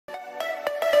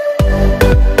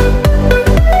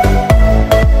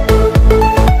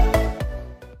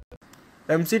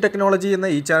MC technology എന്ന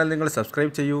ഈ channel നിങ്ങൾ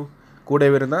സബ്സ്ക്രൈബ് ചെയ്യൂ. കൂടെ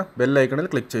വരുന്ന ബെൽ ഐക്കണിൽ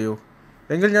ക്ലിക്ക് ചെയ്യൂ.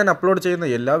 എങ്കിൽ ഞാൻ അപ്ലോഡ് ചെയ്യുന്ന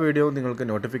എല്ലാ വീഡിയോയും നിങ്ങൾക്ക്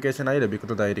നോട്ടിഫിക്കേഷനായി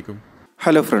ലഭിക്കുന്നതായിരിക്കും.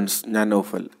 ഹലോ ഫ്രണ്ട്സ്, ഞാൻ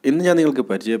നൗഫൽ. ഇന്ന് ഞാൻ നിങ്ങൾക്ക്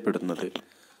പരിചയപ്പെടുന്നത്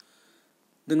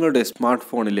നിങ്ങളുടെ സ്മാർട്ട്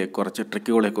ഫോണിലെ കുറച്ച്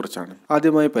ട്രിക്കുകളെക്കുറിച്ചാണ്.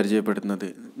 ആദ്യമായി പരിചയപ്പെടുന്നത്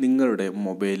നിങ്ങളുടെ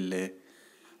മൊബൈലിലെ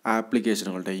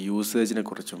ആപ്ലിക്കേഷനുകളുടെ യൂസേജിനെ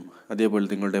കുറിച്ചും അതേപോലെ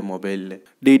നിങ്ങളുടെ മൊബൈലിലെ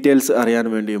ഡീറ്റെയിൽസ് അറിയാൻ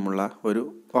വേണ്ടിയുമുള്ള ഒരു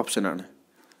ഓപ്ഷനാണ്.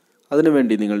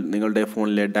 അതിനുവേണ്ടി നിങ്ങളുടെ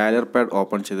ഫോണിലെ ഡയലർ പാഡ്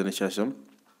ഓപ്പൺ ചെയ്തതിന് ശേഷം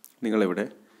നിങ്ങളിവിടെ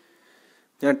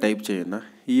ഞാൻ ടൈപ്പ് ചെയ്യുന്ന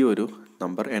ഈ ഒരു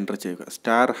നമ്പർ എൻ്റർ ചെയ്യുക.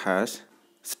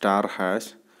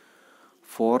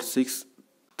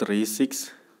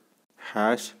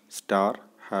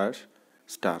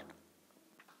 *#4636#***.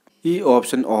 ഈ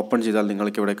ഓപ്ഷൻ ഓപ്പൺ ചെയ്താൽ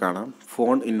നിങ്ങൾക്കിവിടെ കാണാം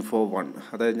ഫോൺ ഇൻഫോ 1.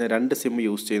 അതായത് ഞാൻ 2 സിം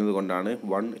യൂസ് ചെയ്യുന്നത് കൊണ്ടാണ്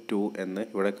 1, 2 എന്ന്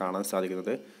ഇവിടെ കാണാൻ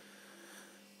സാധിക്കുന്നത്.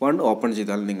 1 ഓപ്പൺ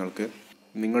ചെയ്താൽ നിങ്ങൾക്ക്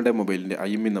നിങ്ങളുടെ മൊബൈലിൻ്റെ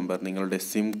IMEI നമ്പർ, നിങ്ങളുടെ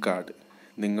സിം കാർഡ്,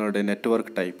 നിങ്ങളുടെ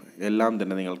നെറ്റ്വർക്ക് ടൈപ്പ് എല്ലാം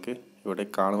തന്നെ നിങ്ങൾക്ക് ഇവിടെ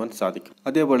കാണുവാൻ സാധിക്കും.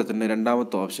 അതേപോലെ തന്നെ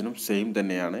രണ്ടാമത്തെ ഓപ്ഷനും സെയിം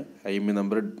തന്നെയാണ്. IMEI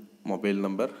നമ്പർ, മൊബൈൽ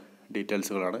നമ്പർ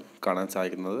ഡീറ്റെയിൽസുകളാണ് കാണാൻ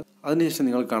സാധിക്കുന്നത്. അതിനുശേഷം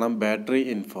നിങ്ങൾ കാണാം ബാറ്ററി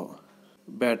ഇൻഫോ,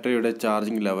 ബാറ്ററിയുടെ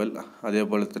ചാർജിങ് ലെവൽ,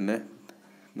 അതേപോലെ തന്നെ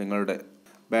നിങ്ങളുടെ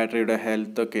ബാറ്ററിയുടെ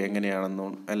ഹെൽത്തൊക്കെ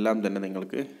എങ്ങനെയാണെന്നും എല്ലാം തന്നെ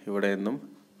നിങ്ങൾക്ക് ഇവിടെ നിന്നും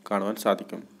കാണുവാൻ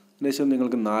സാധിക്കും. അതിനുശേഷം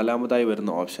നിങ്ങൾക്ക് നാലാമതായി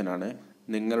വരുന്ന ഓപ്ഷനാണ്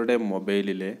നിങ്ങളുടെ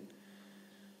മൊബൈലിലെ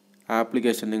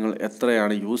ആപ്ലിക്കേഷൻ നിങ്ങൾ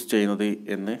എത്രയാണ് യൂസ് ചെയ്യുന്നത്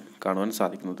എന്ന് കാണുവാൻ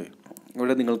സാധിക്കുന്നത്.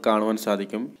 ഇവിടെ നിങ്ങൾ കാണുവാൻ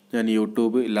സാധിക്കും ഞാൻ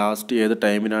യൂട്യൂബ് ലാസ്റ്റ് ഏത്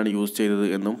ടൈമിനാണ് യൂസ് ചെയ്തത്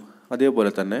എന്നും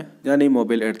അതേപോലെ തന്നെ ഞാൻ ഈ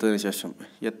മൊബൈൽ എടുത്തതിന് ശേഷം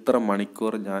എത്ര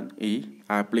മണിക്കൂർ ഞാൻ ഈ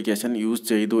ആപ്ലിക്കേഷൻ യൂസ്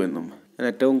ചെയ്തു എന്നും. ഞാൻ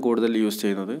ഏറ്റവും കൂടുതൽ യൂസ്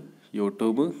ചെയ്യുന്നത്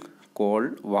യൂട്യൂബ്, കോൾ,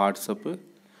 വാട്സപ്പ്.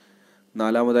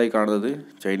 നാലാമതായി കാണുന്നത്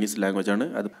ചൈനീസ് ലാംഗ്വേജാണ്,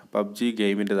 അത് PUBG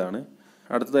ഗെയിമിൻ്റെതാണ്.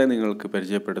 അടുത്തതായി നിങ്ങൾക്ക്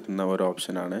പരിചയപ്പെടുത്തുന്ന ഒരു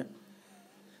ഓപ്ഷനാണ്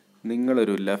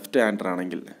നിങ്ങളൊരു ലെഫ്റ്റ് ഹാൻഡർ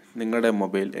ആണെങ്കിൽ നിങ്ങളുടെ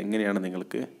മൊബൈൽ എങ്ങനെയാണ്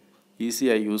നിങ്ങൾക്ക്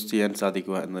ഈസിയായി യൂസ് ചെയ്യാൻ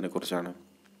സാധിക്കുക എന്നതിനെക്കുറിച്ചാണ്.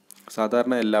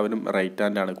 സാധാരണ എല്ലാവരും റൈറ്റ്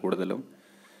ഹാൻഡാണ് കൂടുതലും.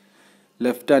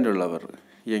 ലെഫ്റ്റ് ഹാൻഡ് ഉള്ളവർ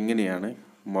എങ്ങനെയാണ്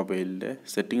മൊബൈലിൻ്റെ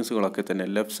സെറ്റിങ്സുകളൊക്കെ തന്നെ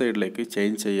ലെഫ്റ്റ് സൈഡിലേക്ക്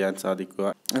ചേഞ്ച് ചെയ്യാൻ സാധിക്കുക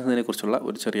എന്നതിനെക്കുറിച്ചുള്ള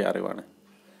ഒരു ചെറിയ അറിവാണ്.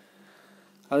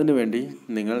 അതിനുവേണ്ടി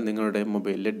നിങ്ങളുടെ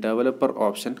മൊബൈലിലെ ഡെവലപ്പർ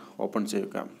ഓപ്ഷൻ ഓപ്പൺ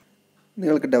ചെയ്യുക.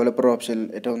 നിങ്ങൾക്ക് ഡെവലപ്പർ ഓപ്ഷനിൽ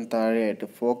ഏറ്റവും താഴെയായിട്ട്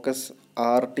ഫോക്കസ്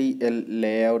RTL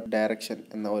ലേഔട്ട് ഡയറക്ഷൻ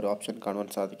എന്ന ഒരു ഓപ്ഷൻ കാണുവാൻ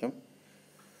സാധിക്കും.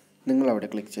 നിങ്ങളവിടെ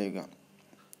ക്ലിക്ക് ചെയ്യുക.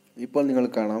 ഇപ്പോൾ നിങ്ങൾ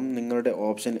കാണാം നിങ്ങളുടെ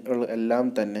ഓപ്ഷനുകൾ എല്ലാം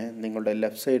തന്നെ നിങ്ങളുടെ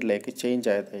ലെഫ്റ്റ് സൈഡിലേക്ക് change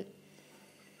ആയതായി.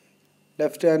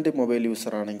 Left hand mobile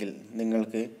user ആണെങ്കിൽ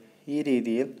നിങ്ങൾക്ക് ഈ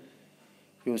രീതിയിൽ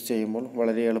യൂസ് ചെയ്യുമ്പോൾ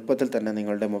വളരെ എളുപ്പത്തിൽ തന്നെ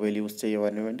നിങ്ങളുടെ മൊബൈൽ യൂസ്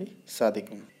ചെയ്യുവാൻ വേണ്ടി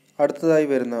സാധിക്കും. അടുത്തതായി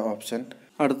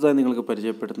നിങ്ങൾക്ക്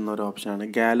പരിചയപ്പെടുത്തുന്ന ഒരു ഓപ്ഷനാണ്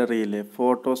ഗാലറിയിലെ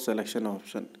ഫോട്ടോ സെലക്ഷൻ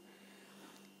ഓപ്ഷൻ.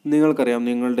 നിങ്ങൾക്കറിയാം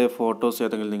നിങ്ങളുടെ ഫോട്ടോസ്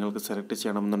ഏതെങ്കിലും നിങ്ങൾക്ക് സെലക്ട്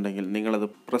ചെയ്യണമെന്നുണ്ടെങ്കിൽ നിങ്ങളത്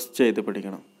പ്രസ് ചെയ്ത്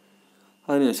പിടിക്കണം.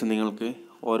 അതിനുശേഷം നിങ്ങൾക്ക്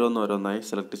ഓരോന്നോരോന്നായി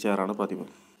സെലക്ട് ചെയ്യാറാണ് പതിവ്.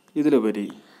 ഇതിലുപരി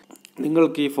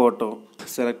നിങ്ങൾക്ക് ഈ ഫോട്ടോ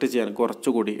സെലക്ട് ചെയ്യാൻ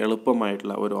കുറച്ചുകൂടി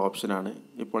എളുപ്പമായിട്ടുള്ള ഒരു ഓപ്ഷനാണ്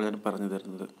ഇപ്പോൾ ഞാൻ പറഞ്ഞു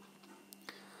തരുന്നത്.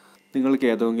 നിങ്ങൾക്ക്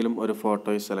ഏതെങ്കിലും ഒരു ഫോട്ടോ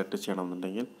സെലക്ട്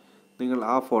ചെയ്യണമെന്നുണ്ടെങ്കിൽ നിങ്ങൾ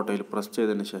ആ ഫോട്ടോയിൽ പ്രസ്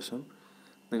ചെയ്തതിന് ശേഷം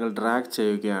നിങ്ങൾ ഡ്രാഗ്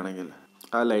ചെയ്യുകയാണെങ്കിൽ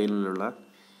ആ ലൈനിലുള്ള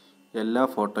എല്ലാ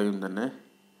ഫോട്ടോയും തന്നെ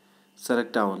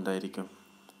സെലക്ട് ആവുന്നതായിരിക്കും.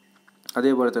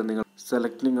 അതേപോലെ തന്നെ നിങ്ങൾ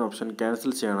സെലക്ടിങ് ഓപ്ഷൻ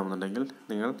ക്യാൻസൽ ചെയ്യണമെന്നുണ്ടെങ്കിൽ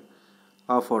നിങ്ങൾ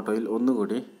ആ ഫോട്ടോയിൽ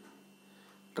ഒന്നുകൂടി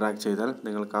ഡ്രാഗ് ചെയ്താൽ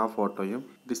നിങ്ങൾക്ക് ആ ഫോട്ടോയും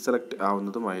ഡിസെലക്ട്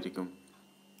ആവുന്നതുമായിരിക്കും.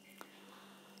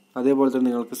 അതേപോലെ തന്നെ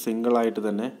നിങ്ങൾക്ക് സിംഗിളായിട്ട്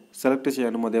തന്നെ സെലക്ട്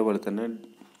ചെയ്യാനും അതേപോലെ തന്നെ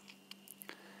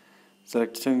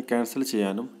സെലക്ഷൻ ക്യാൻസൽ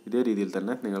ചെയ്യാനും ഇതേ രീതിയിൽ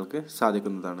തന്നെ നിങ്ങൾക്ക്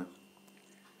സാധിക്കുന്നതാണ്.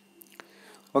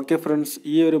 ഓക്കെ ഫ്രണ്ട്സ്,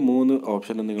 ഈ ഒരു 3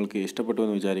 ഓപ്ഷനും നിങ്ങൾക്ക് ഇഷ്ടപ്പെട്ടു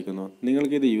എന്ന് വിചാരിക്കുന്നു.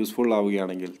 നിങ്ങൾക്കിത് യൂസ്ഫുൾ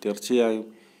ആവുകയാണെങ്കിൽ തീർച്ചയായും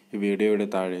ഈ വീഡിയോയുടെ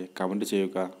താഴെ കമൻറ്റ്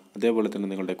ചെയ്യുക. അതേപോലെ തന്നെ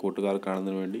നിങ്ങളുടെ കൂട്ടുകാർ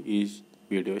കാണുന്നതിന് വേണ്ടി ഈ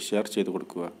വീഡിയോ ഷെയർ ചെയ്ത്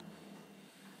കൊടുക്കുക.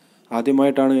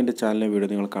 ആദ്യമായിട്ടാണ് എൻ്റെ ചാനലിലെ വീഡിയോ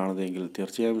നിങ്ങൾ കാണുന്നതെങ്കിൽ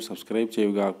തീർച്ചയായും സബ്സ്ക്രൈബ്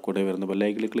ചെയ്യുക. കൂടെ വരുന്ന ബെൽ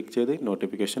ഐക്കണിൽ ക്ലിക്ക് ചെയ്ത്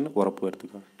നോട്ടിഫിക്കേഷൻ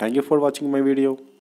ഉറപ്പുവരുത്തുക. Thank you for watching my video.